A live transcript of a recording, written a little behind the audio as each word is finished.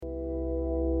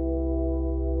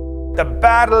The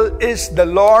battle is the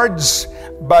Lord's,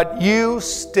 but you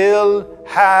still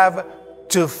have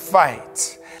to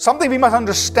fight. Something we must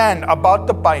understand about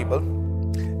the Bible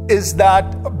is that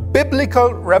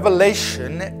biblical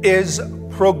revelation is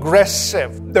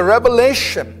progressive. The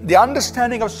revelation, the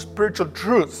understanding of spiritual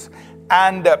truth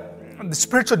and the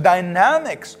spiritual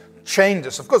dynamics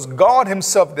changes. Of course, God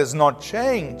Himself does not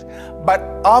change, but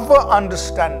our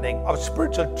understanding of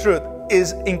spiritual truth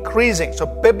is increasing. So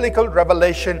biblical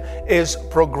revelation is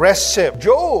progressive.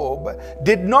 Job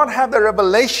did not have the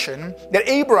revelation that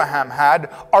Abraham had,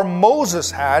 or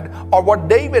Moses had, or what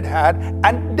David had,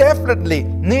 and definitely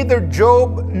neither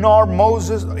Job nor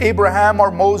Moses, Abraham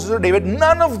or Moses or David,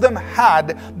 none of them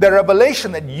had the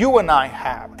revelation that you and I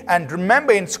have. And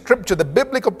remember, in Scripture, the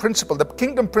biblical principle, the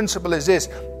kingdom principle is this: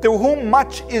 to whom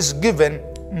much is given,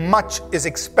 much is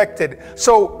expected.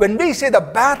 So when we say the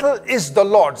battle is the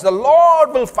Lord's, the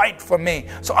Lord will fight for me,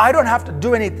 so I don't have to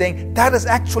do anything, that is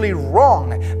actually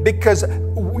wrong, because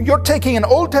you're taking an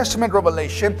Old Testament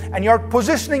revelation and you're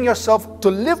positioning yourself to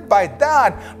live by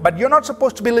that, but you're not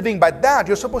supposed to be living by that.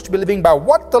 You're supposed to be living by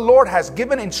what the Lord has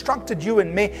given, instructed you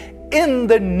and me in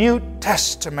the New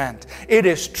Testament. It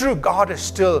is true, God is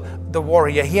still the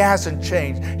warrior. He hasn't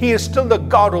changed. He is still the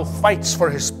God who fights for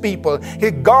His people.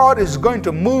 God is going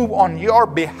to move on your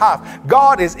behalf.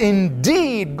 God is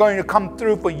indeed going to come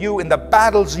through for you in the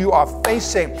battles you are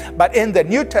facing. But in the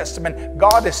New Testament,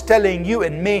 God is telling you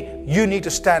and me, you need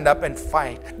to stand up and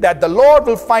fight. That the Lord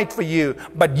will fight for you,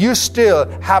 but you still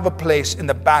have a place in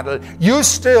the battle. You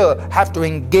still have to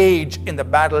engage in the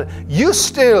battle. You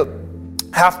still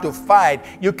have to fight.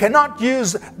 You cannot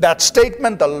use that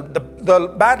statement,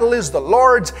 the battle is the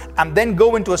Lord's, and then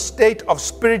go into a state of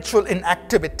spiritual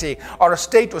inactivity, or a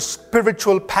state of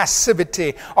spiritual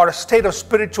passivity, or a state of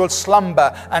spiritual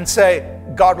slumber, and say,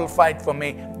 God will fight for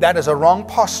me. That is a wrong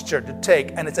posture to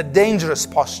take, and it's a dangerous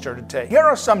posture to take. Here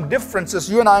are some differences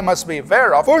you and I must be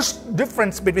aware of. First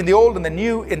difference between the old and the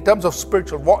new in terms of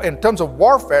in terms of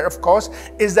warfare, of course,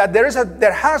 is that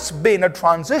there has been a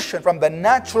transition from the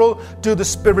natural to the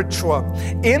spiritual.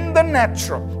 In the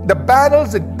natural, the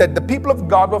battles that the people of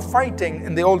God were fighting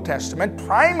in the Old Testament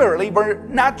primarily were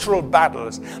natural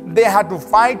battles. They had to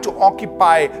fight to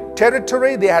occupy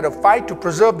territory. They had to fight to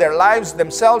preserve their lives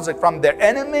themselves from their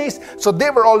enemies. So they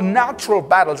were all natural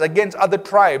battles against other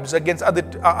tribes, against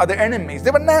other enemies.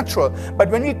 They were natural. But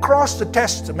when we cross the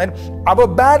Testament, our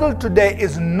battle today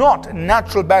is not a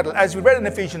natural battle. As we read in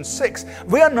Ephesians 6,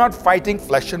 we are not fighting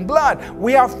flesh and blood.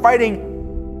 We are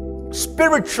fighting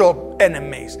spiritual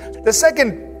enemies. The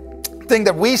second thing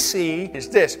that we see is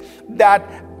this, that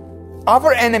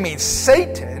our enemy,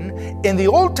 Satan, in the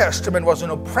Old Testament was an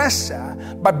oppressor,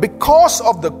 but because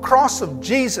of the cross of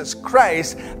Jesus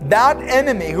Christ, that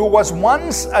enemy who was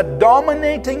once a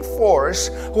dominating force,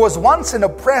 who was once an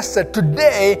oppressor,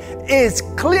 today is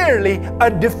clearly a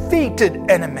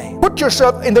defeated enemy. Put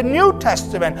yourself in the New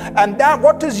Testament, and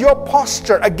what is your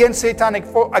posture against Satan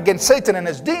and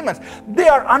his demons? They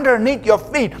are underneath your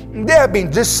feet. They have been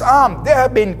disarmed. They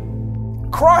have been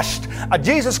crushed.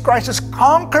 Jesus Christ has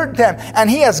conquered them, and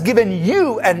He has given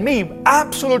you and me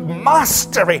absolute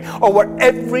mastery over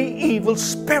every evil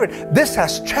spirit. This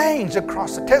has changed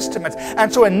across the Testaments,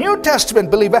 and so a New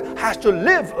Testament believer has to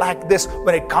live like this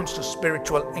when it comes to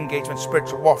spiritual engagement,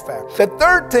 spiritual warfare. The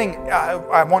third thing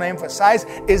I want to emphasize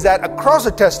is that across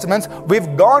the Testaments,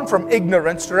 we've gone from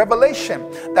ignorance to revelation.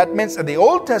 That means in the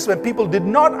Old Testament, people did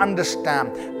not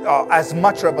understand as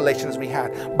much revelation as we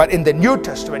had. But in the New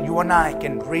Testament, you and I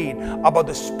can read about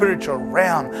the spiritual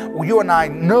realm. You and I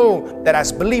know that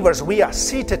as believers, we are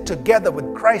seated together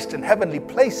with Christ in heavenly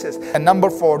places. And number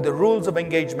 4, the rules of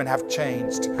engagement have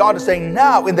changed. God is saying,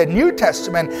 now in the New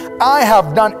Testament, I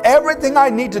have done everything I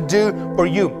need to do for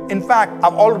you. In fact,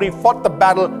 I've already fought the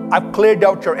battle. I've cleared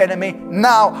out your enemy.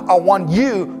 Now I want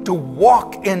you to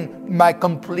walk in my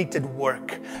completed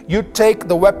work. You take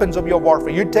the weapons of your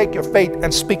warfare. You take your faith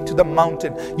and speak to the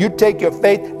mountain. You take your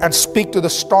faith and speak to the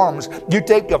storms. You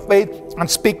take your faith and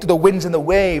speak to the winds and the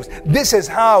waves. This is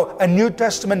how a New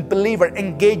Testament believer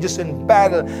engages in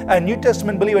battle. A New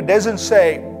Testament believer doesn't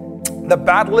say, the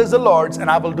battle is the Lord's and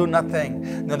I will do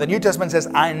nothing. No, the New Testament says,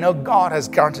 I know God has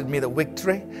granted me the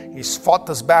victory. He's fought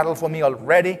this battle for me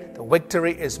already. The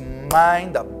victory is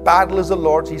mine. The battle is the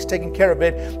Lord's. He's taking care of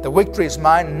it. The victory is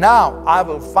mine. Now I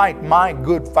will fight my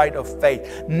good fight of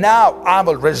faith. Now I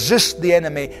will resist the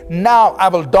enemy. Now I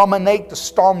will dominate the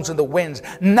storms and the winds.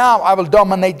 Now I will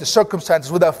dominate the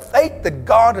circumstances. With the faith that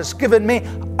God has given me,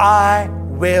 I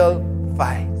will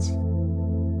fight.